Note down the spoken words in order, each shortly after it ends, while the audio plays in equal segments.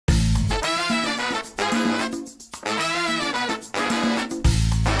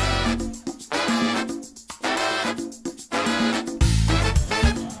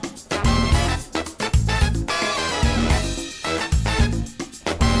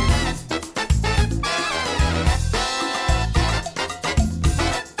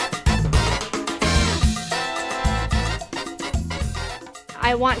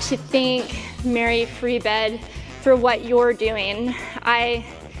I want to thank Mary Free Bed for what you're doing. I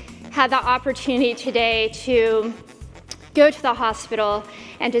had the opportunity today to go to the hospital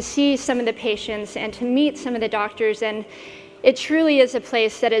and to see some of the patients and to meet some of the doctors, and it truly is a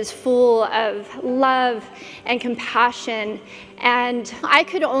place that is full of love and compassion, and I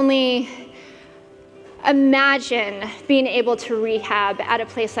could only imagine being able to rehab at a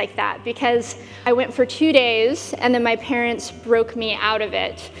place like that, because I went for 2 days and then my parents broke me out of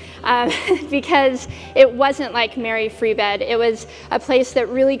it because it wasn't like Mary Free Bed. It was a place that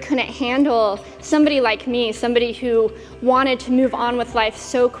really couldn't handle somebody like me, somebody who wanted to move on with life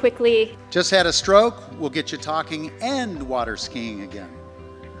so quickly. Just had a stroke, we'll get you talking and water skiing again.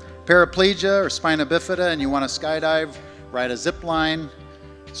 Paraplegia or spina bifida and you want to skydive, ride a zip line,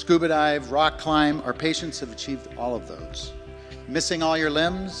 scuba dive, rock climb, our patients have achieved all of those. Missing all your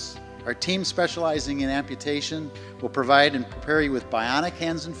limbs, our team specializing in amputation will provide and prepare you with bionic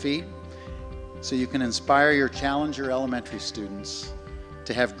hands and feet so you can inspire your Challenger elementary students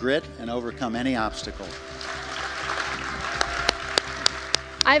to have grit and overcome any obstacle.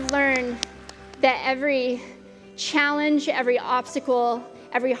 I've learned that every challenge, every obstacle,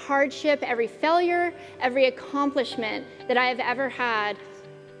 every hardship, every failure, every accomplishment that I have ever had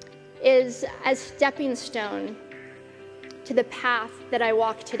is a stepping stone to the path that I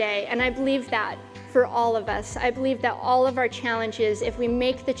walk today. And I believe that for all of us. I believe that all of our challenges, if we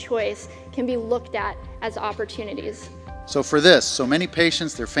make the choice, can be looked at as opportunities. So for this, so many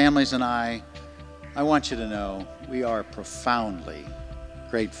patients, their families, and I want you to know we are profoundly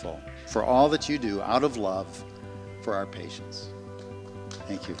grateful for all that you do out of love for our patients.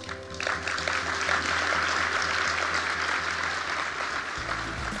 Thank you.